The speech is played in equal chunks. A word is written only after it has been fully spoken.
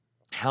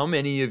How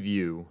many of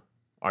you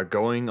are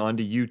going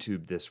onto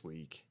YouTube this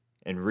week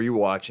and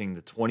rewatching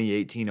the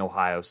 2018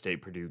 Ohio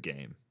State Purdue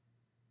game?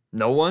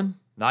 No one?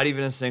 Not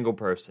even a single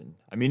person.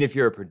 I mean, if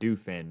you're a Purdue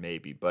fan,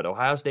 maybe, but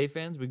Ohio State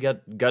fans, we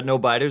got no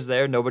biters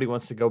there. Nobody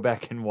wants to go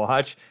back and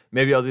watch.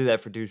 Maybe I'll do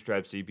that for Two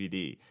Stripes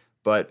CPD,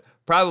 but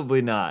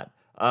probably not.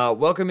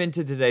 Welcome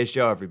into today's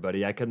show,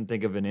 everybody. I couldn't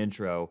think of an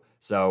intro,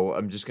 so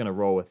I'm just going to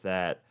roll with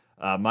that.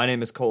 My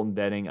name is Colton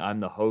Denning.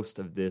 I'm the host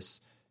of this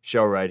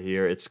show right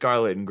here. It's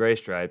Scarlet and Gray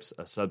Stripes,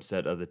 a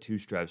subset of the Two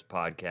Stripes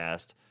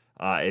podcast.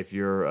 If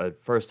you're a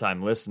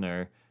first-time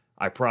listener,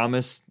 I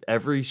promise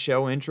every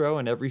show intro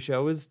and every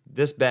show is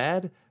this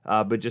bad,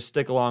 but just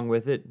stick along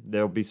with it.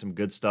 There'll be some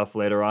good stuff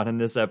later on in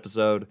this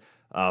episode.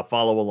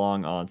 Follow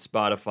along on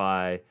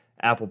Spotify,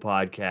 Apple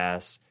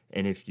Podcasts,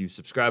 and if you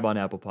subscribe on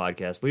Apple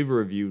Podcasts, leave a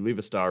review, leave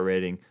a star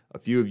rating. A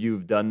few of you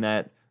have done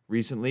that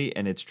recently,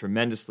 and it's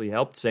tremendously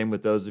helped. Same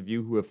with those of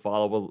you who have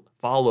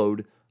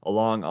followed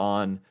along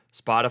on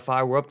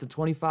Spotify. We're up to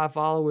 25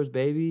 followers,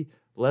 baby.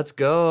 Let's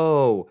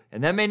go.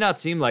 And that may not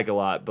seem like a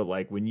lot, but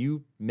like when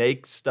you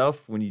make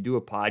stuff, when you do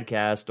a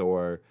podcast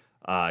or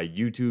a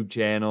YouTube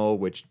channel,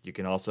 which you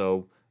can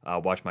also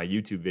watch my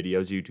YouTube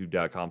videos,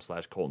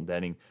 youtube.com/Colton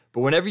Denning.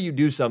 But whenever you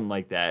do something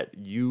like that,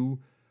 you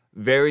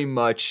very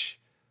much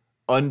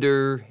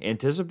under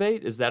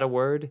anticipate. Is that a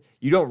word?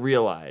 You don't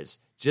realize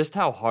just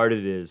how hard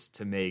it is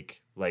to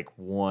make like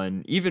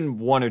even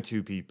one or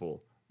two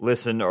people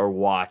listen or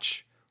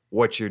watch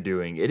what you're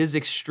doing. It is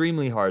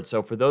extremely hard.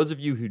 So for those of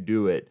you who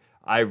do it,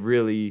 I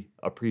really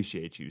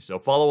appreciate you. So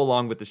follow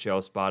along with the show,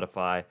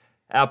 Spotify,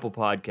 Apple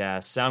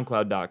Podcasts,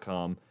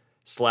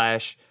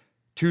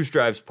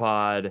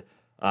 SoundCloud.com/TwoStripesPod,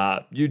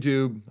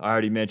 YouTube. I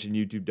already mentioned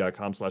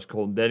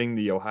youtube.com/Colton Denning.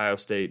 The Ohio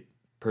State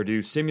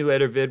Purdue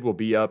simulator vid will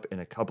be up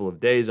in a couple of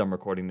days. I'm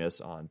recording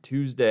this on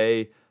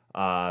Tuesday.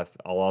 I'll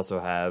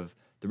also have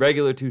the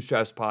regular Two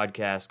Stripes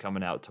podcast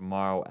coming out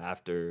tomorrow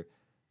after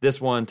this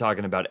one,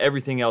 talking about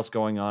everything else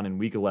going on in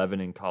Week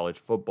 11 in college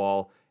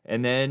football.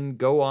 And then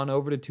go on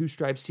over to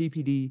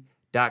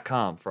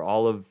TwoStripesCPD.com for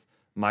all of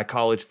my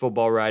college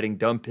football writing,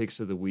 dumb picks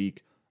of the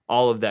week,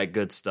 all of that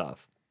good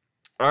stuff.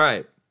 All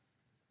right,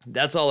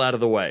 that's all out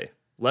of the way.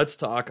 Let's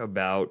talk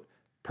about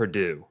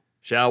Purdue,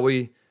 shall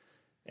we?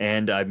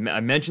 And I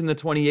mentioned the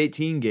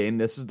 2018 game.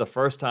 This is the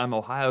first time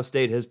Ohio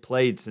State has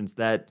played since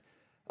that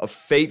a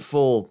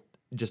fateful,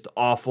 just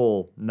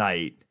awful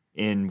night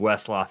in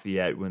West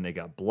Lafayette when they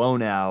got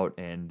blown out,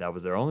 and that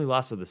was their only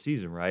loss of the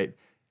season, right?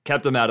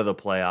 Kept them out of the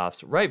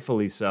playoffs,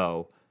 rightfully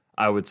so,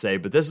 I would say.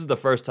 But this is the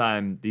first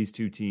time these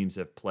two teams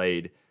have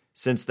played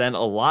since then.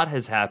 A lot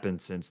has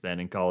happened since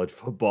then in college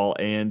football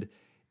and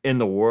in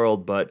the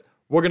world, but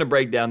we're going to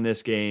break down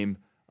this game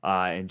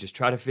and just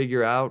try to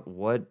figure out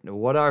what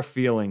our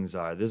feelings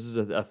are. This is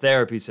a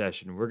therapy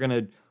session. We're going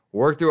to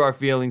work through our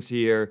feelings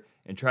here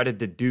and try to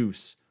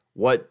deduce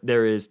what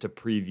there is to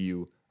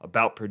preview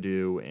about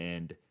Purdue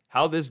and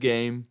how this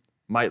game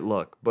might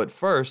look. But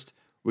first,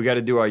 we got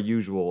to do our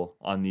usual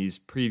on these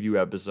preview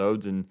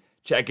episodes and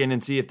check in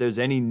and see if there's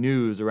any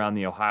news around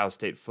the Ohio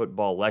State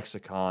football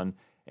lexicon.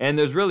 And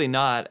there's really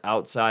not,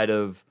 outside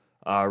of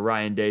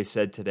Ryan Day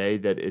said today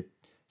that it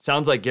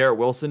sounds like Garrett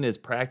Wilson is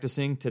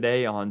practicing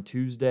today on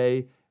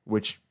Tuesday,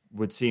 which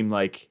would seem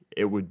like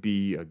it would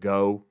be a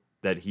go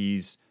that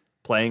he's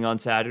playing on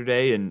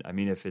Saturday. And I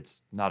mean, if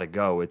it's not a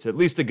go, it's at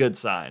least a good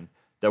sign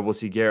that we'll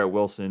see Garrett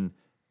Wilson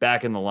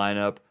back in the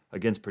lineup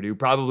against Purdue.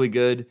 Probably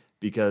good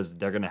because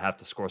they're going to have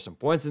to score some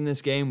points in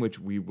this game, which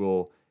we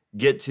will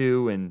get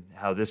to, and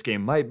how this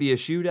game might be a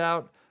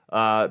shootout.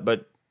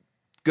 But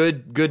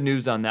good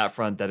news on that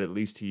front that at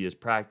least he is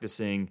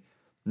practicing.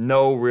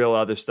 No real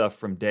other stuff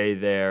from Day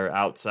there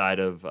outside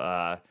of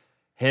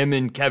him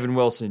and Kevin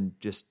Wilson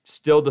just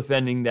still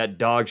defending that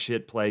dog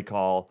shit play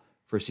call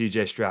for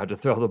CJ Stroud to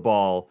throw the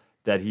ball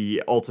that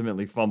he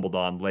ultimately fumbled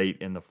on late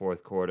in the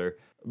fourth quarter.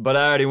 But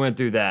I already went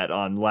through that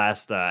on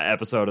last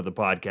episode of the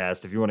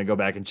podcast. If you want to go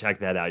back and check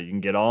that out, you can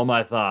get all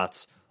my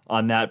thoughts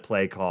on that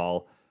play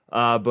call.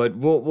 But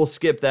we'll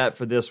skip that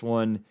for this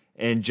one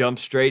and jump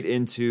straight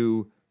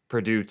into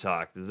Purdue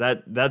talk. Does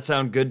that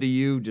sound good to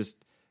you?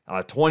 Just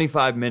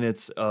 25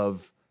 minutes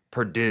of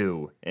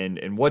Purdue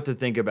and what to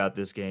think about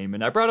this game.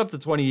 And I brought up the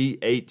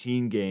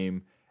 2018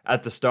 game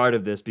at the start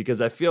of this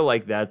because I feel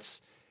like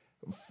that's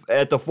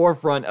at the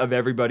forefront of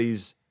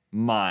everybody's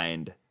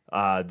mind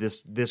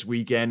this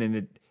weekend,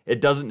 and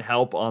it doesn't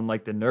help on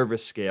like the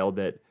nervous scale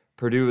that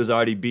Purdue has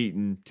already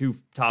beaten two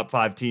top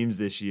 5 teams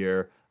this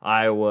year,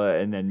 Iowa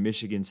and then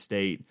Michigan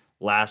State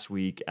last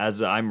week.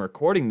 As I'm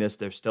recording this,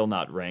 they're still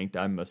not ranked.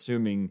 I'm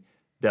assuming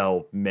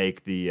they'll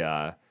make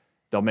the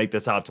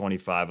top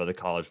 25 of the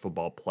college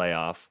football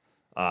playoff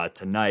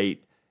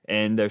tonight,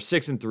 and they're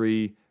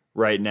 6-3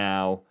 right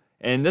now.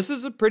 And this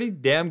is a pretty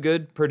damn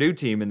good Purdue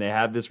team, and they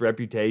have this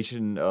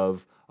reputation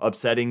of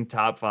upsetting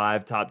top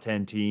 5, top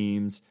 10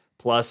 teams,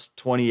 plus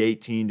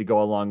 2018 to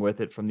go along with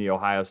it from the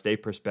Ohio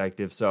State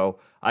perspective. So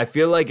I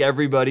feel like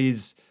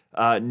everybody's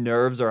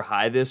nerves are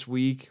high this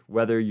week,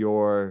 whether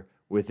you're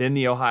within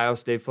the Ohio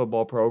State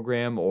football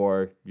program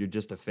or you're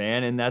just a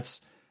fan, and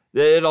that's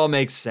it all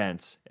makes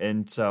sense.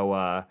 And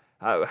so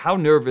how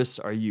nervous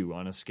are you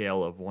on a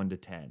scale of 1 to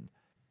 10?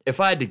 If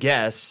I had to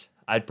guess,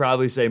 I'd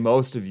probably say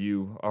most of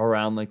you are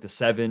around like the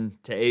 7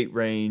 to 8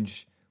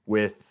 range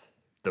with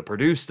the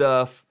Purdue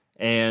stuff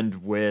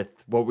and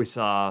with what we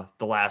saw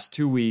the last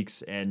 2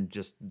 weeks and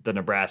just the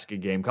Nebraska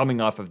game,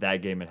 coming off of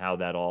that game and how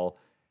that all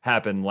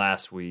happened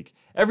last week.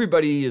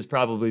 Everybody is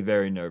probably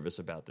very nervous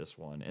about this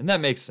one, and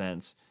that makes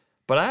sense.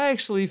 But I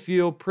actually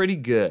feel pretty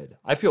good.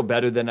 I feel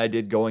better than I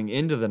did going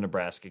into the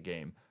Nebraska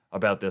game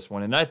about this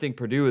one. And I think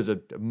Purdue is a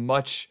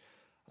much,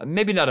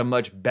 maybe not a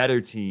much better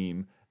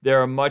team.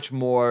 They're a much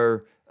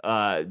more,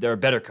 they're a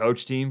better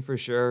coach team for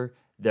sure.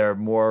 They're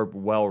more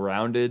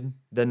well-rounded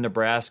than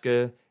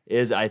Nebraska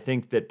is. I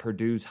think that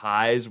Purdue's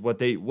highs,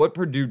 what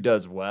Purdue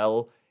does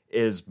well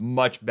is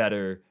much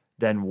better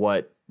than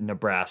what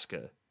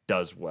Nebraska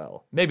does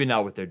well. Maybe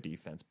not with their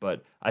defense,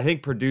 but I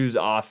think Purdue's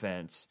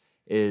offense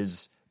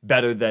is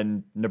better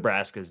than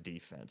Nebraska's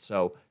defense.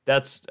 So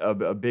that's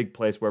a big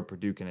place where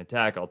Purdue can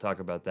attack. I'll talk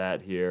about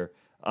that here.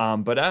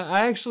 But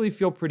I actually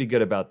feel pretty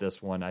good about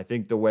this one. I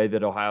think the way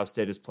that Ohio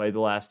State has played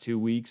the last 2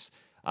 weeks,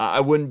 I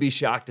wouldn't be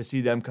shocked to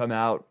see them come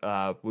out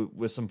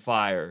with some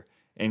fire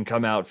and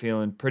come out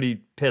feeling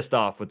pretty pissed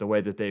off with the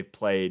way that they've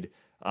played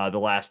the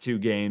last 2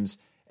 games.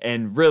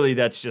 And really,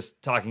 that's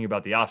just talking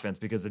about the offense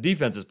because the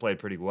defense has played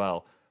pretty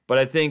well. But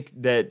I think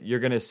that you're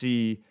going to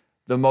see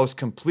the most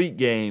complete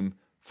game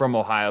from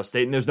Ohio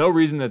State. And there's no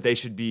reason that they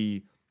should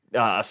be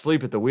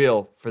asleep at the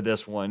wheel for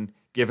this one,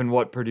 given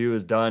what Purdue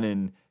has done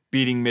in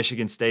beating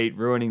Michigan State,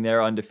 ruining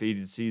their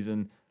undefeated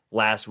season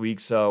last week.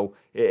 So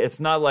it's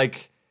not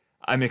like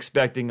I'm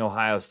expecting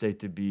Ohio State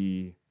to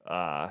be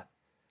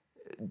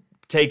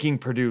taking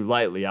Purdue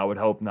lightly. I would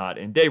hope not.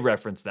 And Day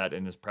referenced that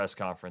in his press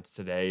conference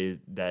today,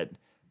 that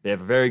they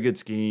have a very good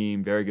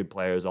scheme, very good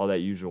players, all that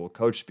usual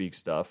coach speak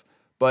stuff,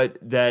 but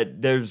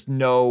that there's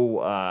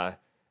no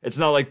it's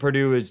not like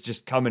Purdue is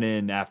just coming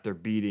in after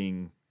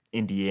beating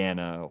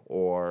Indiana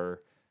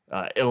or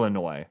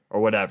Illinois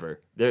or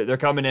whatever. They're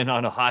coming in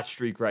on a hot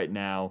streak right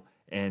now,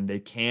 and they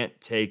can't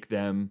take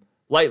them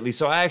lightly.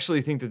 So I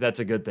actually think that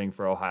that's a good thing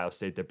for Ohio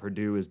State, that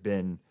Purdue has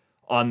been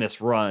on this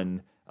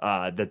run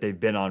that they've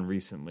been on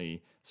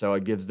recently. So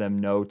it gives them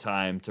no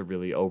time to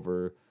really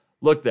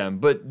overlook them.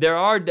 But there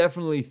are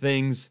definitely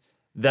things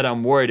that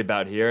I'm worried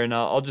about here, and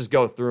I'll just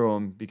go through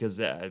them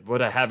because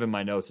what I have in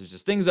my notes is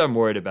just things I'm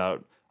worried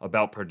about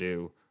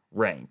Purdue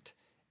ranked.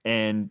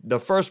 And the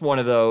first one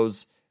of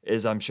those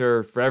is, I'm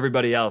sure for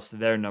everybody else,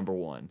 they're number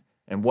one.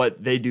 And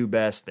what they do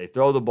best, they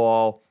throw the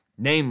ball.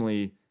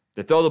 Namely,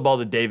 they throw the ball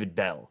to David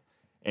Bell.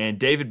 And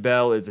David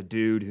Bell is a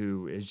dude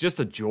who is just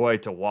a joy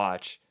to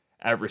watch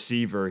at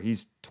receiver.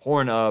 He's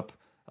torn up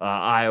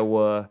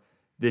Iowa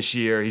this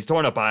year. He's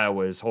torn up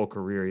Iowa his whole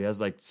career. He has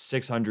like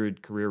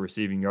 600 career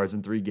receiving yards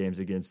in 3 games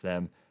against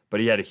them. But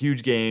he had a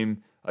huge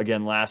game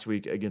again last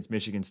week against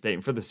Michigan State.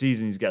 And for the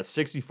season, he's got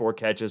 64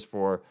 catches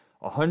for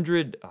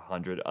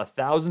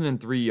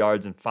 1,003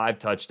 yards and 5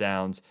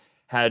 touchdowns.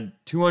 Had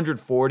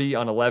 240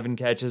 on 11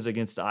 catches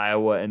against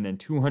Iowa, and then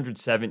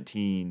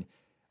 217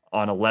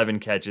 on 11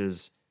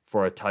 catches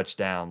for a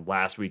touchdown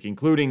last week,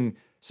 including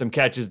some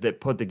catches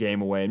that put the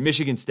game away. And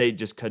Michigan State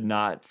just could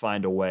not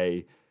find a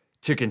way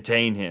to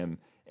contain him.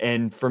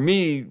 And for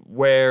me,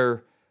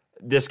 where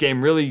this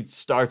game really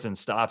starts and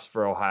stops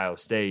for Ohio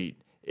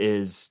State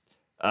is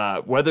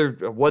what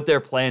their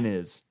plan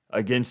is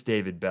against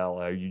David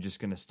Bell. Are you just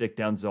going to stick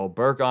Denzel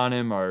Burke on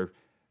him? Are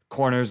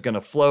corners going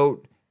to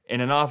float in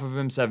and off of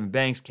him? Sevyn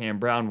Banks, Cam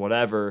Brown,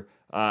 whatever.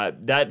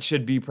 That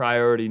should be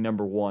priority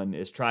number one,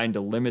 is trying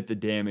to limit the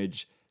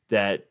damage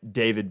that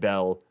David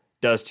Bell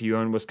does to you.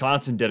 And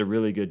Wisconsin did a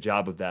really good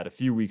job of that a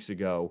few weeks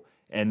ago.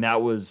 And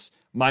that was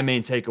my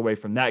main takeaway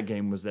from that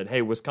game, was that,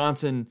 hey,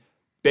 Wisconsin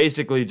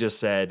basically just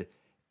said,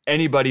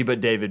 anybody but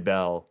David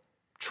Bell,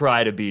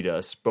 try to beat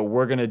us, but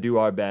we're going to do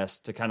our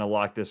best to kind of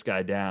lock this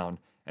guy down.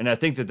 And I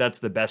think that that's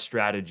the best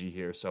strategy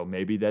here. So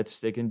maybe that's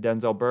sticking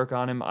Denzel Burke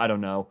on him. I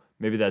don't know.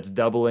 Maybe that's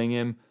doubling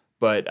him,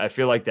 but I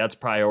feel like that's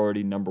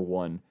priority number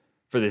one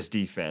for this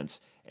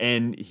defense.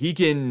 And he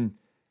can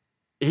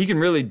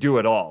really do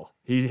it all.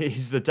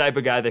 He's the type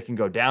of guy that can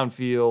go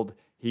downfield.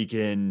 He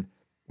can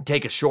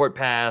take a short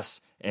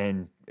pass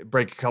and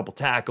break a couple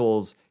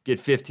tackles, get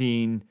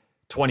 15,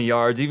 20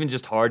 yards, even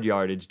just hard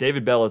yardage.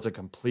 David Bell is a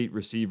complete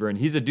receiver, and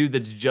he's a dude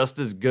that's just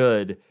as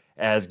good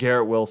as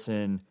Garrett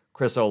Wilson,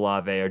 Chris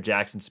Olave, or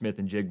Jackson Smith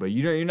and Jigba.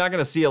 You're not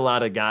going to see a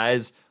lot of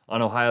guys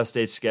on Ohio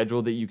State's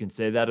schedule that you can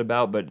say that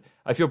about, but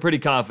I feel pretty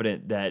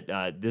confident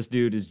that this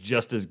dude is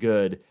just as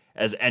good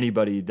as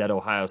anybody that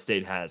Ohio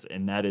State has,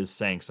 and that is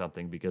saying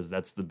something because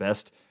that's the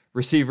best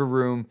receiver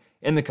room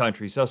in the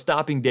country. So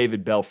stopping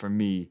David Bell for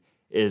me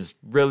is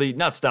really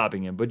not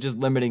stopping him, but just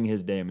limiting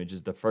his damage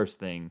is the first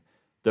thing,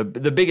 the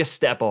biggest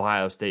step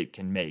Ohio State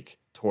can make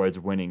towards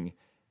winning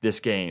this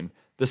game.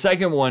 The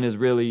second one is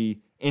really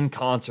in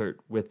concert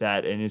with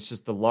that, and it's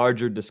just the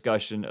larger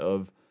discussion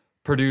of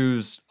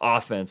Purdue's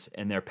offense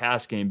and their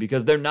pass game,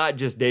 because they're not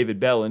just David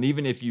Bell. And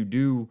even if you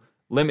do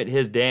limit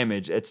his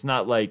damage, it's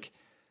not like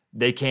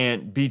they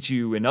can't beat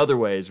you in other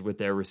ways with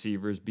their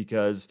receivers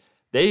because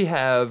they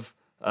have,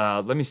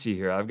 let me see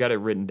here. I've got it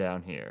written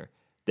down here.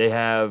 They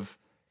have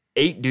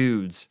 8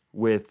 dudes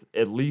with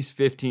at least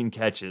 15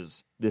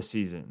 catches this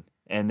season.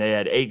 And they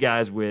had 8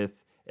 guys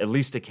with at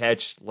least a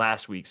catch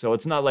last week. So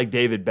it's not like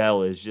David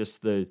Bell is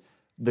just the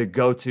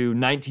go-to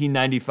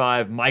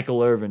 1995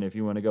 Michael Irvin, if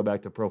you want to go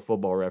back to Pro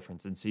Football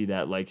Reference and see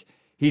that. Like,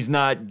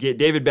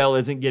 David Bell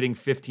isn't getting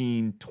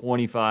 15,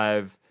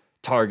 25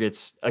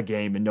 targets a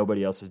game and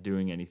nobody else is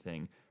doing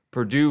anything.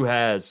 Purdue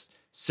has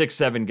 6,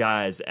 7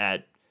 guys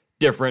at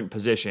different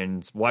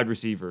positions: wide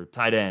receiver,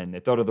 tight end. They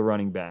throw to the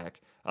running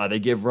back. They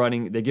give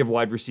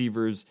wide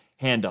receivers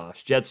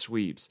handoffs, jet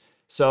sweeps.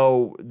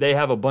 So they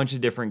have a bunch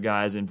of different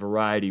guys in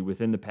variety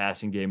within the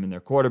passing game, and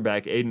their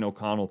quarterback, Aiden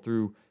O'Connell,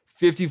 threw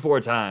 54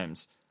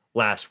 times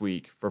last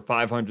week for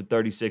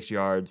 536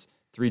 yards,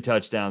 3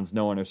 touchdowns,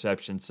 no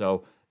interceptions.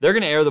 So they're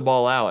going to air the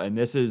ball out, and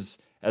this is,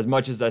 as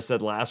much as I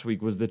said last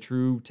week, was the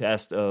true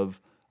test of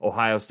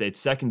Ohio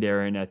State's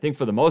secondary, and I think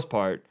for the most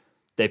part,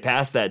 they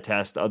passed that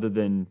test other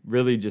than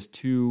really just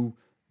 2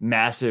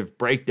 massive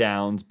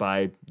breakdowns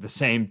by the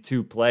same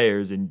 2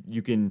 players, and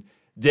you can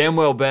damn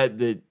well bet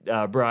that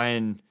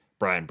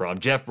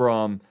Jeff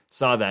Brom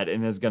saw that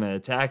and is going to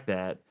attack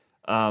that.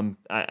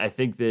 I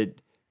think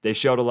that they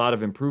showed a lot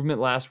of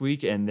improvement last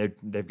week, and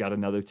they've got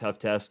another tough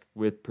test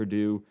with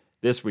Purdue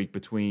this week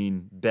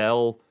between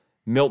Bell,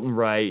 Milton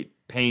Wright,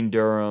 Payne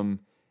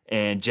Durham,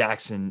 and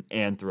Jackson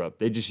Anthrop.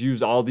 They just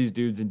use all these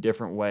dudes in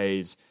different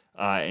ways,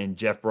 and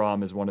Jeff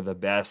Brom is one of the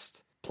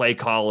best play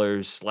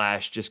callers /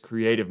 just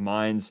creative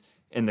minds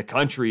in the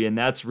country, and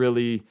that's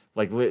really,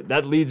 like,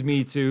 that leads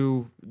me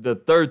to the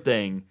third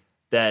thing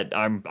that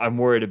I'm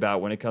worried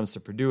about when it comes to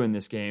Purdue in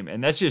this game,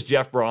 and that's just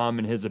Jeff Brom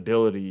and his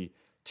ability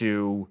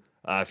to,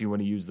 if you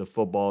want to use the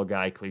football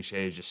guy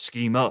cliche, just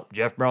scheme up.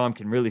 Jeff Brom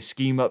can really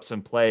scheme up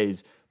some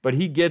plays, but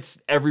he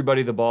gets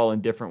everybody the ball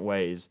in different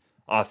ways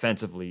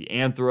offensively.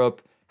 Anthrop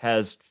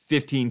has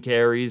 15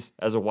 carries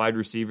as a wide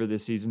receiver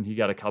this season. He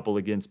got a couple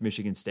against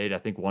Michigan State. I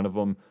think one of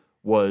them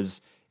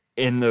was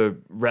in the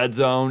red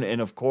zone,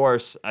 and of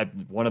course,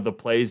 one of the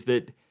plays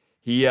that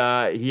he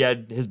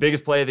had his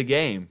biggest play of the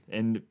game,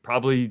 and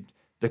probably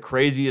the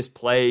craziest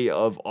play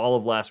of all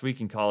of last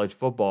week in college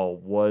football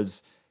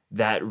was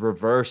that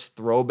reverse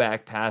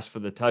throwback pass for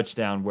the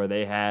touchdown where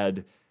they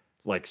had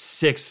like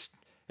 6,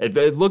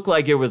 it looked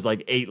like it was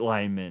like 8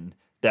 linemen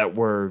that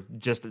were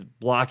just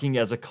blocking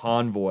as a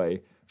convoy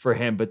for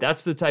him. But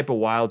that's the type of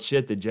wild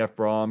shit that Jeff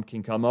Brom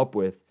can come up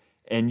with.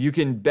 And you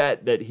can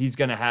bet that he's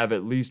going to have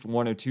at least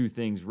 1 or 2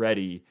 things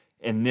ready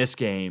in this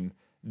game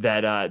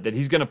that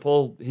he's going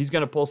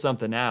to pull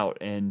something out.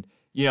 And,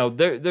 you know,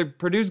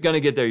 Purdue's going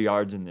to get their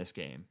yards in this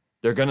game.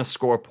 They're going to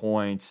score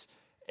points,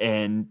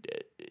 and,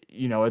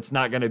 you know, it's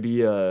not going to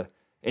be a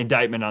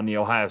indictment on the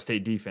Ohio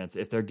State defense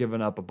if they're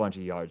giving up a bunch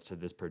of yards to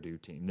this Purdue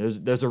team.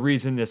 There's a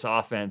reason this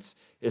offense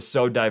is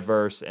so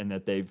diverse and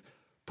that they've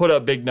put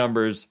up big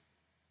numbers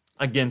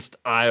against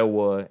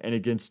Iowa and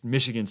against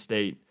Michigan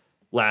State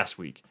last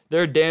week.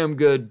 They're a damn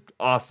good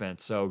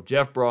offense. So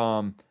Jeff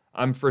Brom,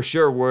 I'm for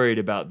sure worried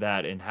about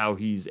that and how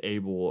he's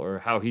able, or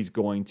how he's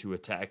going to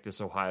attack this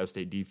Ohio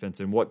State defense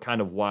and what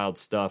kind of wild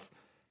stuff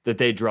that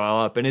they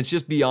draw up. And it's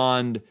just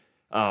beyond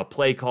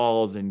play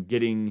calls and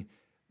getting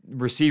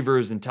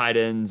receivers and tight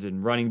ends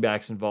and running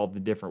backs involved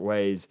in different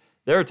ways.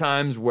 There are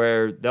times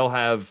where they'll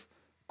have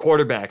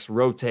quarterbacks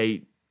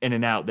rotate in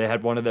and out. They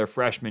had one of their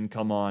freshmen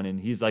come on, and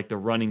he's like the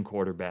running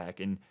quarterback,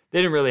 and they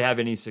didn't really have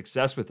any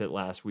success with it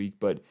last week.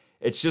 But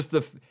it's just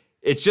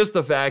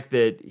the fact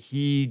that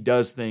he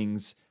does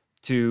things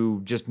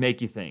to just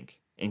make you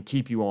think and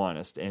keep you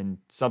honest. And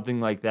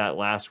something like that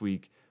last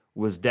week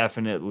was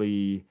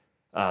definitely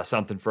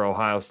something for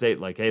Ohio State.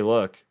 Like, hey,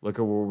 look at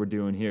what we're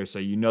doing here. So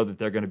you know that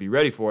they're going to be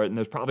ready for it, and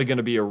there's probably going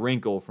to be a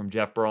wrinkle from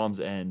Jeff Brom's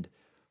end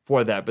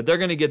for that. But they're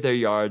going to get their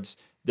yards.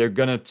 They're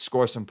going to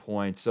score some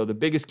points. So the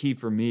biggest key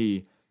for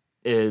me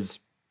is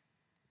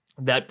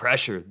that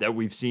pressure that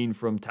we've seen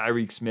from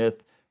Tyreek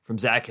Smith, from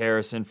Zach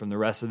Harrison, from the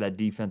rest of that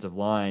defensive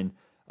line.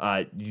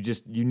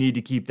 You need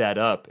to keep that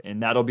up,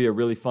 and that'll be a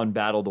really fun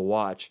battle to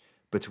watch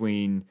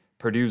between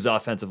Purdue's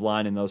offensive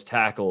line and those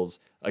tackles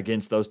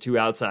against those 2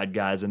 outside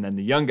guys, and then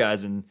the young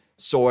guys in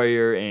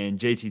Sawyer and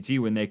JTT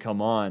when they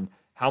come on.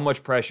 How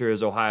much pressure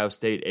is Ohio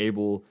State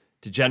able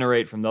to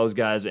generate from those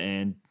guys,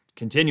 and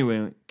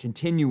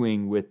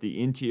continuing with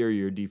the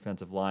interior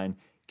defensive line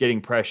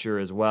getting pressure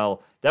as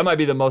well? That might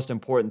be the most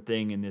important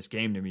thing in this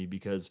game to me,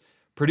 because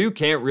Purdue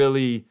can't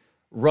really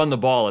run the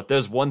ball. If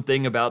there's one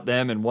thing about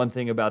them and one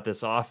thing about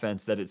this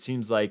offense that it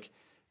seems like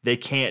they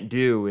can't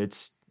do,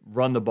 it's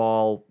run the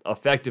ball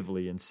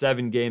effectively. In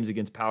 7 games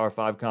against Power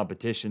 5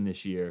 competition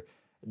this year,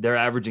 they're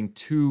averaging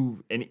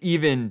 2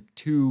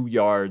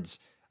 yards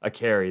a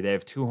carry. They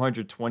have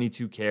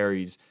 222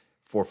 carries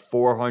for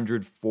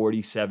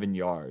 447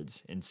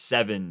 yards in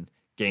 7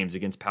 games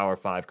against Power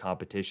 5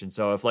 competition.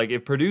 So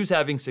if Purdue's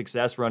having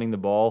success running the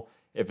ball,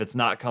 if it's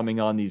not coming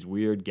on these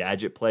weird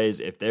gadget plays,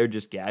 if they're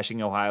just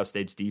gashing Ohio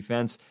State's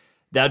defense,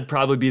 that'd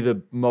probably be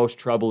the most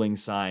troubling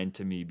sign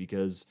to me,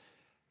 because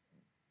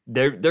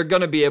they're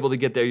going to be able to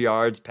get their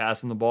yards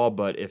passing the ball,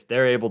 but if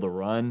they're able to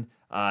run,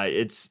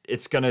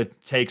 it's going to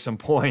take some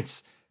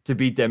points to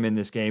beat them in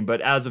this game.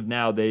 But as of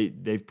now,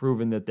 they've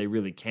proven that they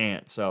really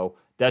can't. So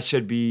that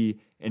should be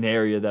an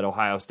area that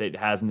Ohio State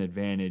has an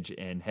advantage.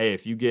 And hey,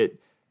 if you get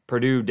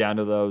Purdue down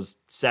to those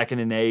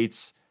 2nd and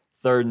 8s,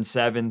 3rd and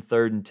 7,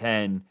 3rd and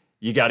 10,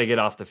 you got to get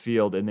off the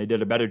field. And they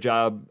did a better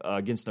job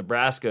against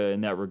Nebraska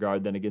in that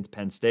regard than against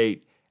Penn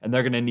State. And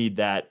they're going to need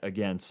that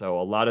again. So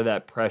a lot of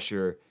that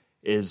pressure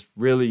is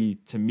really,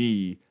 to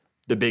me,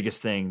 the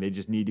biggest thing. They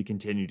just need to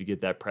continue to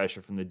get that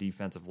pressure from the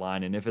defensive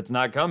line. And if it's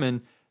not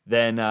coming,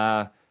 then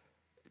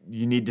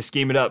you need to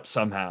scheme it up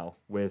somehow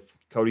with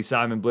Cody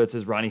Simon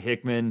blitzes, Ronnie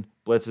Hickman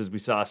blitzes. We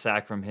saw a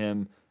sack from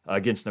him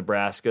against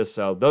Nebraska.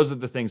 So those are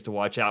the things to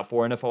watch out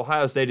for. And if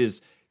Ohio State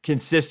is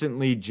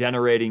consistently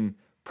generating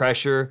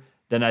pressure,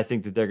 then I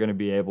think that they're going to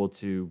be able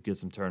to get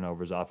some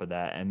turnovers off of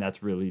that. And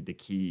that's really the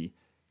key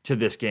to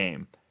this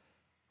game.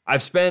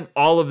 I've spent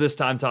all of this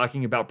time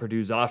talking about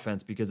Purdue's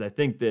offense because I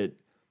think that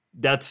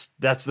that's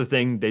the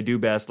thing they do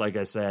best, like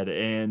I said.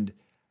 And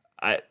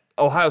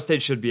Ohio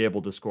State should be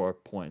able to score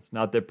points.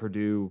 Not that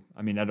Purdue,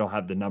 I don't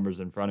have the numbers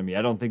in front of me.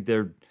 I don't think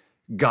they're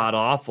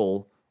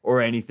god-awful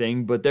or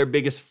anything, but their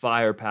biggest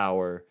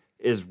firepower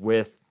is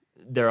with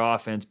their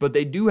offense. But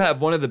they do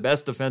have one of the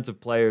best defensive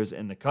players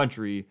in the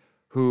country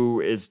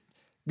who is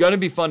going to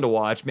be fun to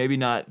watch. Maybe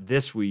not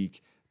this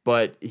week,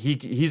 but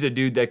he's a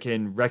dude that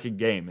can wreck a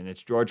game, and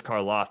it's George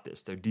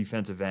Karlaftis, their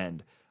defensive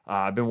end.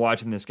 I've been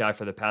watching this guy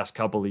for the past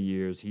couple of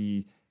years.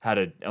 He had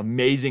an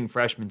amazing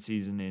freshman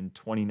season in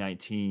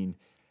 2019.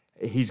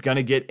 He's going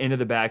to get into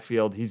the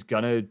backfield. He's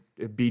going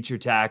to beat your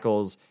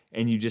tackles,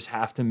 and you just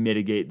have to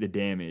mitigate the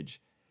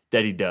damage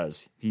that he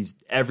does.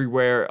 He's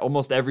everywhere.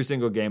 Almost every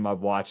single game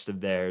I've watched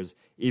of theirs,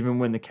 even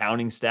when the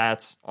counting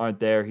stats aren't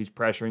there, he's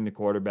pressuring the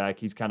quarterback.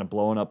 He's kind of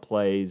blowing up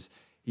plays.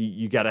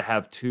 You got to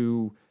have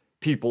 2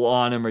 people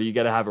on him, or you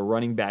got to have a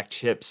running back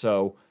chip.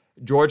 So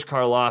George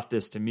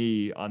Karlaftis, to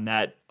me, on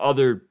that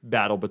other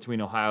battle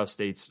between Ohio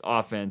State's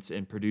offense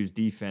and Purdue's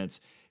defense,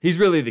 he's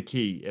really the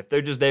key. If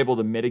they're just able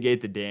to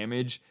mitigate the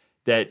damage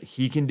that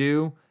he can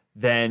do,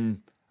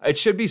 then it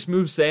should be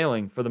smooth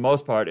sailing for the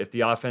most part if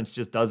the offense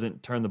just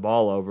doesn't turn the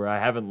ball over. I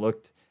haven't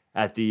looked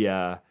at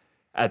the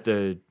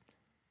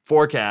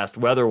forecast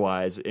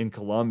weather-wise in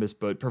Columbus,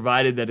 but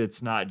provided that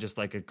it's not just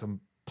like a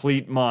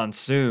complete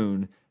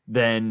monsoon,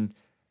 then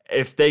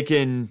if they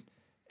can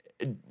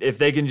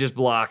just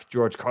block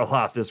George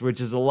Karlaftis, which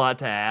is a lot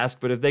to ask,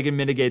 but if they can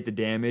mitigate the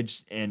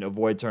damage and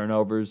avoid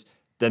turnovers,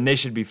 then they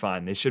should be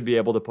fine. They should be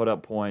able to put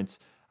up points.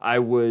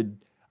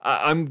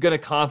 I'm going to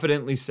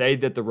confidently say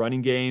that the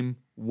running game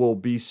will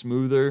be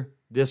smoother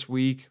this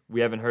week.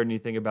 We haven't heard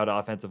anything about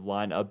offensive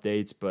line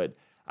updates, but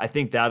I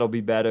think that'll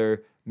be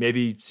better.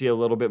 Maybe see a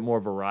little bit more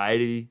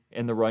variety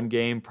in the run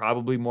game,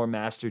 probably more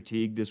Master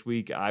Teague this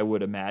week, I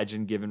would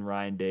imagine, given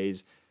Ryan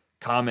Day's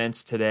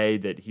comments today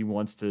that he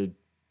wants to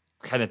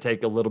kind of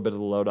take a little bit of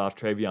the load off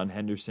TreVeyon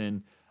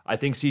Henderson. I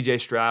think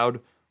CJ Stroud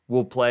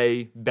will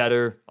play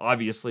better.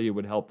 Obviously, it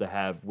would help to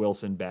have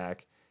Wilson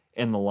back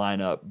in the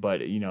lineup,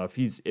 but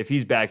if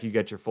he's back, you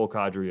got your full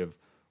cadre of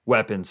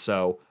weapons.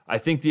 So I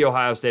think the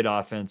Ohio State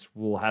offense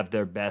will have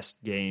their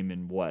best game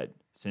in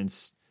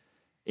since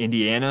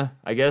Indiana,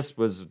 I guess,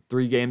 was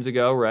 3 games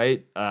ago,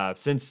 right?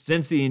 Since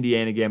the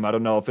Indiana game, I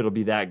don't know if it'll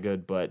be that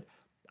good, but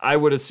I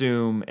would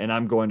assume, and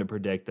I'm going to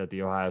predict, that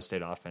the Ohio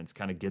State offense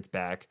kind of gets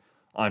back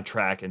on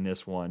track in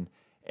this one.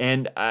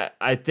 And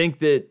I think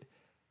that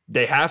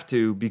they have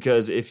to,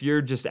 because if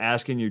you're just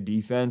asking your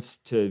defense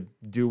to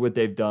do what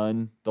they've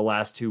done the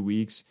last 2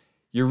 weeks,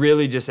 you're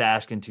really just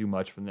asking too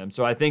much from them.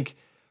 So I think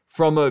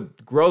from a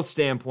growth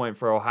standpoint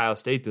for Ohio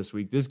State this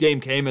week, this game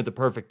came at the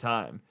perfect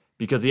time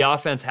because the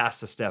offense has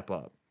to step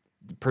up.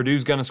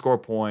 Purdue's going to score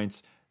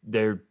points.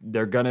 They're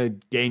going to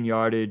gain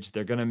yardage.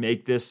 They're going to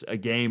make this a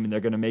game, and they're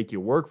going to make you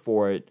work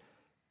for it.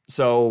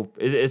 So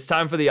it's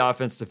time for the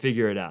offense to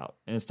figure it out.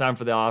 And it's time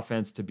for the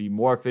offense to be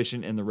more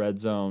efficient in the red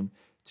zone,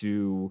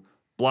 to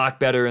block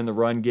better in the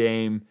run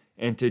game,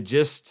 and to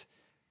just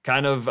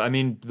kind of,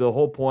 the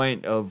whole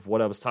point of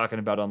what I was talking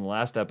about on the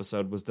last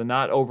episode was to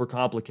not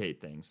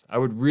overcomplicate things. I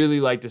would really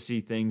like to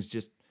see things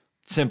just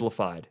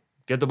simplified.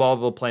 Get the ball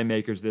to the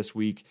playmakers this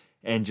week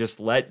and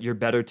just let your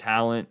better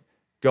talent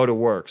go to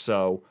work.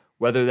 So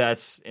whether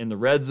that's in the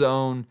red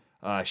zone,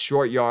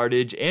 short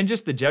yardage, and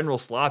just the general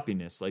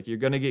sloppiness. Like, you're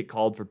going to get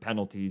called for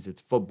penalties.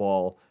 It's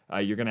football.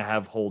 You're going to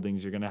have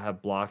holdings. You're going to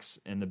have blocks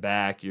in the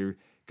back. You're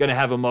going to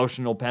have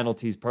emotional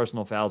penalties,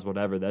 personal fouls,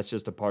 whatever. That's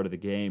just a part of the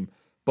game.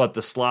 But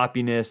the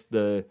sloppiness,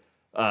 the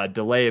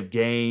delay of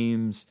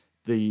games,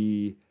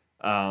 the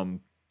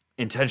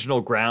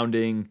intentional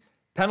grounding,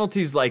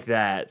 penalties like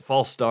that,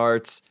 false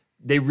starts,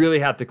 they really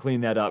have to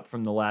clean that up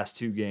from the last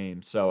 2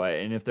 games. So,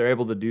 and if they're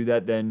able to do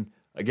that, then,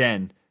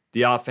 again,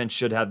 the offense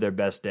should have their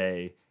best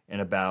day in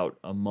about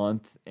a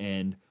month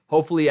and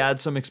hopefully add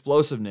some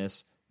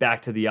explosiveness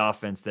back to the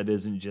offense that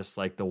isn't just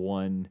like the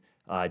one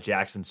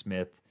Jackson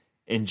Smith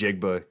and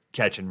Jigba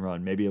catch and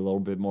run. Maybe a little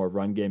bit more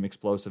run game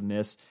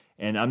explosiveness.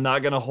 And I'm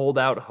not going to hold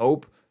out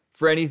hope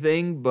for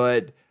anything,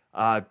 but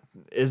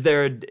is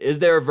there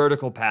a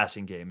vertical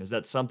passing game? Is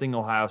that something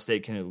Ohio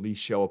State can at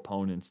least show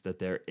opponents that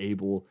they're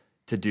able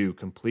to do?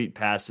 Complete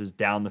passes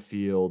down the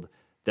field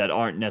that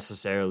aren't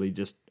necessarily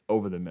just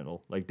over the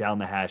middle, like down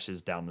the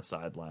hashes, down the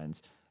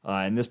sidelines.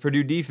 And this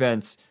Purdue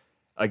defense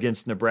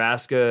against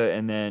Nebraska,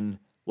 and then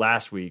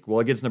last week, well,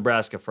 against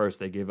Nebraska first,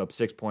 they gave up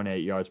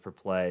 6.8 yards per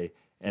play,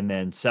 and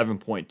then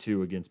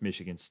 7.2 against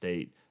Michigan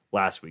State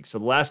last week. So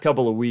the last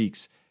couple of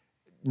weeks,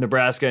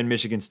 Nebraska and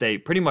Michigan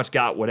State pretty much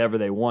got whatever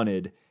they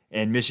wanted.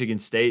 And Michigan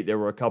State, there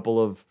were a couple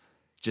of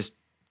just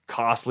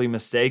costly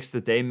mistakes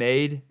that they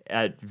made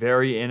at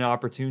very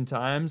inopportune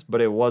times,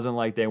 but it wasn't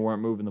like they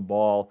weren't moving the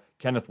ball.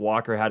 Kenneth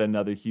Walker had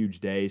another huge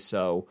day,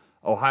 so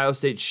Ohio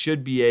State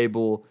should be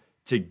able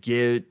to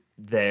get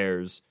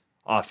theirs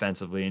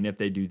offensively, and if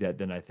they do that,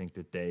 then I think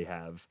that they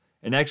have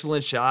an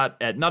excellent shot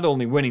at not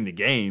only winning the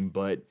game,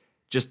 but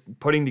just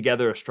putting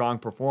together a strong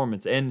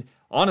performance. And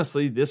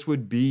honestly, this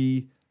would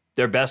be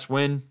their best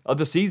win of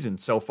the season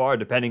so far,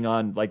 depending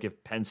on like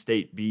if Penn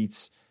State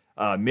beats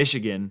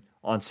Michigan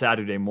on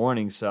Saturday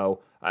morning.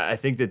 So I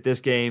think that this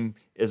game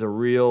is a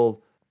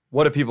real,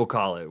 what do people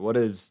call it? What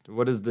is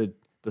the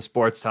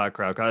sports talk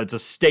crowd call it? It's a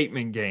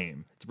statement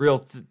game. It's a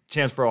real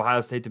chance for Ohio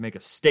State to make a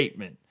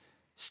statement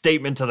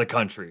to the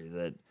country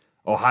that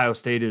Ohio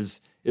State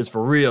is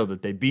for real,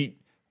 that they beat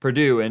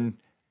Purdue. And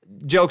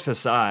jokes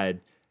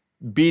aside,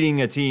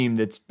 beating a team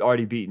that's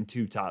already beaten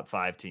 2 top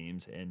 5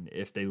 teams, and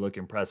if they look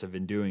impressive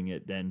in doing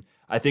it, then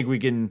I think we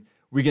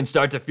can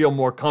start to feel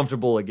more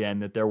comfortable again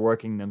that they're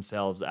working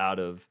themselves out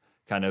of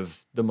kind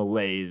of the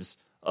malaise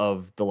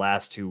of the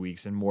last 2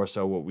 weeks, and more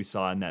so what we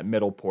saw in that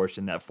middle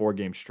portion, that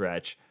 4-game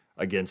stretch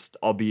against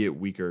albeit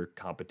weaker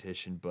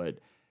competition. But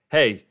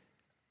hey,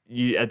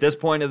 at this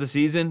point of the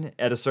season,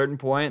 at a certain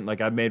point,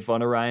 like I've made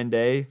fun of Ryan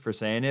Day for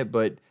saying it,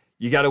 but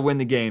you got to win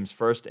the games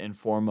first and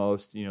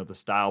foremost. You know, the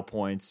style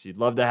points, you'd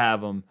love to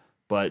have them,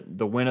 but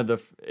the win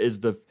is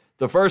the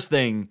first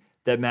thing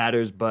that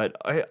matters. But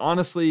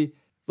honestly,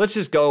 let's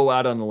just go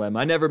out on the limb.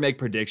 I never make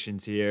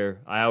predictions here.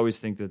 I always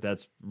think that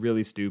that's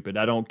really stupid.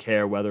 I don't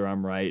care whether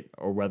I'm right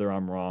or whether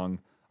I'm wrong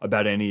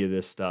about any of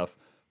this stuff.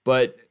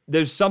 But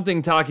there's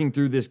something talking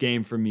through this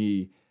game for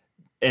me,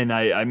 and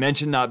I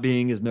mentioned not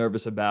being as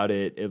nervous about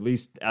it, at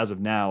least as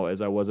of now,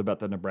 as I was about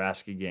the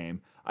Nebraska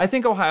game. I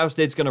think Ohio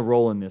State's going to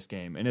roll in this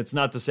game, and it's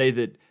not to say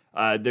that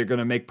they're going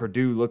to make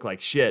Purdue look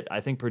like shit. I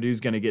think Purdue's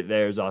going to get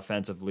theirs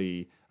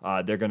offensively.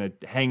 They're going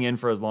to hang in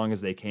for as long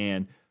as they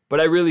can.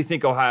 But I really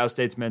think Ohio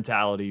State's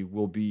mentality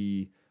will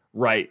be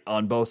right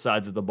on both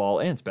sides of the ball,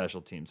 and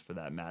special teams for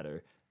that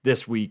matter,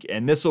 this week.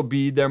 And this will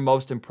be their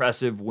most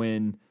impressive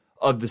win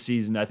of the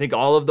season. I think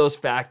all of those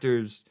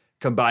factors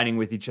combining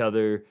with each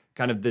other,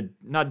 kind of the,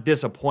 not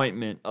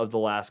disappointment of the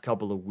last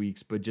couple of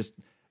weeks, but just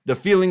the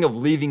feeling of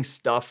leaving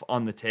stuff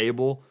on the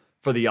table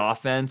for the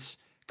offense,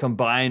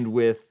 combined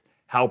with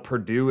how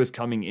Purdue is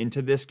coming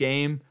into this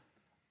game.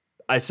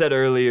 I said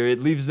earlier, it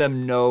leaves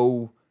them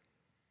no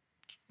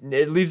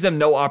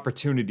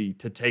opportunity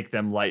to take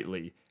them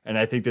lightly. And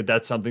I think that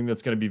that's something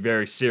that's going to be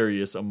very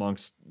serious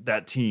amongst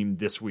that team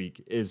this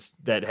week, is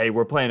that, hey,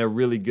 we're playing a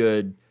really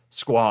good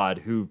squad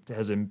who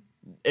has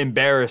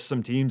embarrassed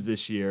some teams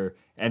this year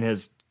and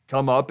has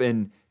come up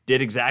and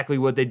did exactly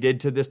what they did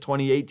to this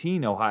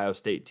 2018 Ohio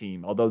State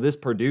team. Although this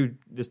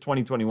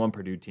 2021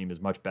 Purdue team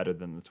is much better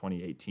than the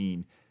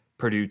 2018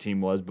 Purdue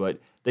team was, but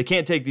they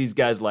can't take these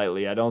guys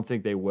lightly. I don't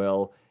think they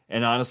will.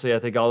 And honestly, I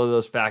think all of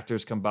those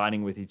factors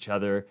combining with each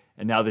other,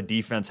 and now the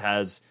defense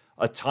has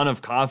a ton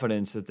of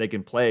confidence that they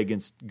can play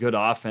against good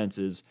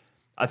offenses.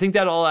 I think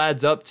that all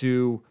adds up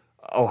to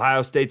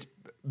Ohio State's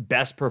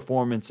best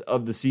performance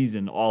of the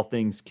season, all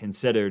things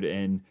considered,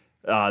 and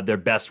their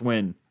best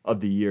win of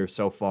the year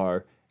so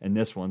far in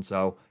this one.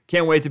 So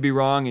can't wait to be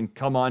wrong and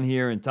come on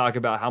here and talk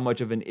about how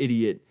much of an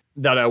idiot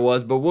that I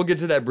was, but we'll get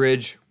to that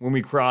bridge when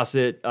we cross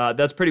it.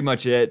 That's pretty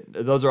much it.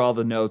 Those are all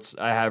the notes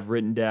I have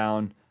written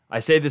down. I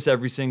say this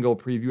every single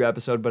preview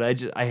episode, but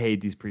I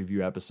hate these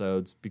preview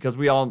episodes because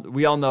we all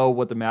know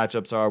what the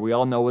matchups are. We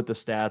all know what the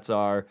stats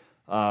are.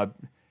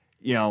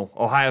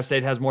 Ohio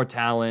State has more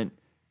talent.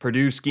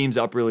 Purdue schemes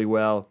up really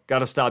well. Got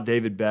to stop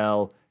David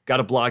Bell. Got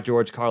to block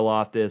George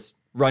Karlaftis.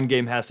 Run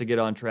game has to get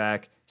on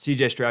track.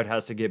 CJ Stroud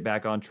has to get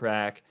back on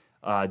track.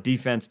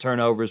 Defense,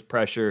 turnovers,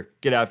 pressure,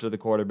 get after the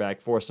quarterback,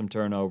 force some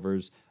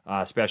turnovers.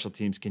 Special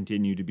teams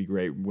continue to be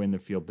great, win the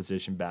field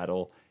position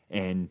battle,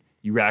 and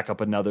you rack up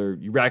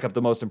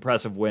the most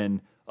impressive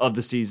win of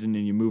the season,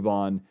 and you move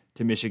on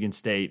to Michigan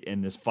State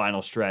in this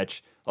final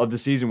stretch of the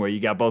season where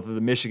you got both of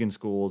the Michigan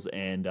schools,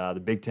 and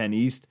the Big Ten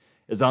East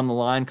is on the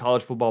line,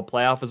 college football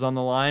playoff is on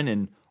the line,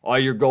 and all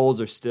your goals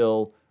are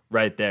still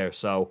right there.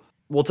 So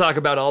we'll talk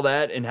about all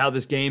that and how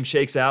this game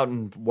shakes out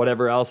and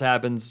whatever else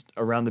happens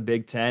around the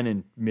Big Ten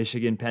and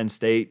Michigan, Penn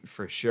State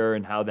for sure,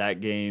 and how that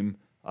game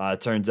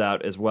turns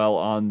out as well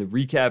on the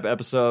recap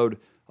episode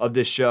of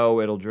this show.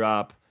 It'll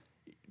drop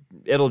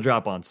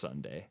on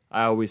Sunday.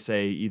 I always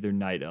say either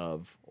night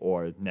of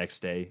or next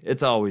day.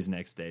 It's always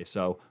next day.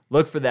 So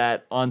look for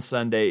that on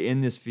Sunday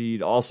in this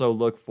feed. Also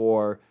look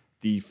for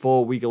the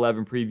full Week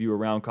 11 preview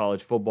around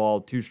college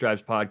football. Two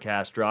Stripes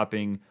podcast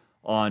dropping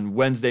on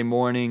Wednesday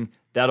morning.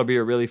 That'll be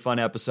a really fun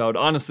episode.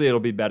 Honestly,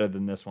 it'll be better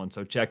than this one,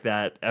 so check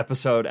that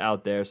episode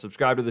out there.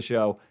 Subscribe to the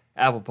show,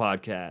 Apple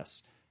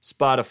Podcasts,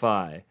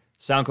 Spotify,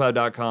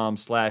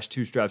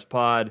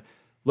 SoundCloud.com/2stripespod.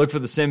 Look for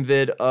the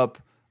SimVid up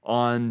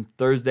on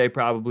Thursday,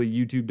 probably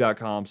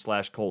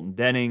YouTube.com/Colton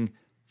Denning.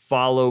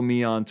 Follow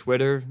me on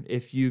Twitter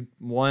if you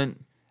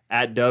want,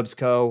 at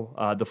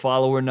Dubsco. The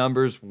follower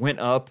numbers went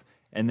up,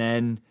 and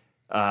then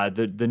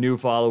the new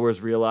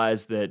followers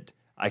realized that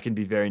I can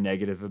be very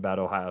negative about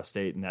Ohio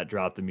State, and that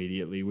dropped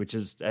immediately, which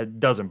it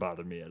doesn't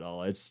bother me at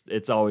all.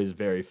 It's always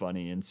very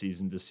funny in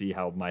season to see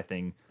how my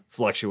thing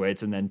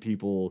fluctuates, and then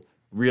people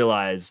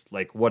realize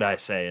like what I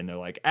say, and they're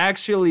like,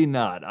 actually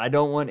not. I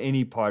don't want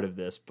any part of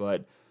this,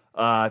 but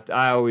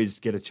I always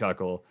get a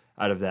chuckle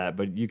out of that.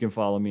 But you can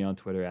follow me on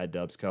Twitter at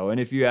Dubsco, and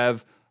if you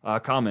have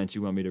comments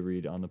you want me to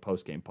read on the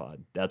postgame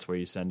pod, that's where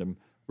you send them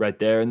right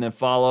there. And then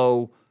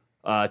follow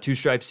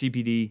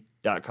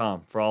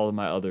twostripescpd.com for all of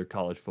my other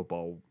college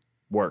football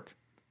work.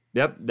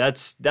 Yep,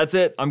 that's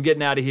it. I'm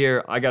getting out of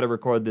here. I got to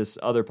record this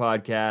other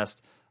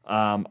podcast.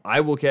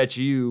 I will catch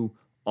you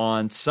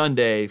on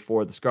Sunday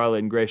for the Scarlet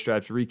and Gray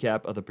Stripes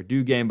recap of the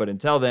Purdue game. But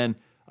until then,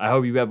 I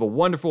hope you have a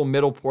wonderful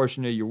middle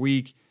portion of your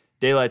week.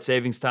 Daylight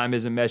savings time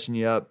isn't messing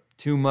you up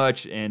too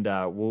much, and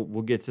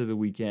we'll get to the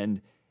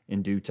weekend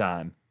in due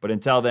time. But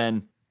until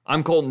then,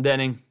 I'm Colton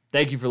Denning.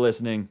 Thank you for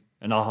listening,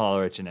 and I'll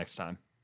holler at you next time.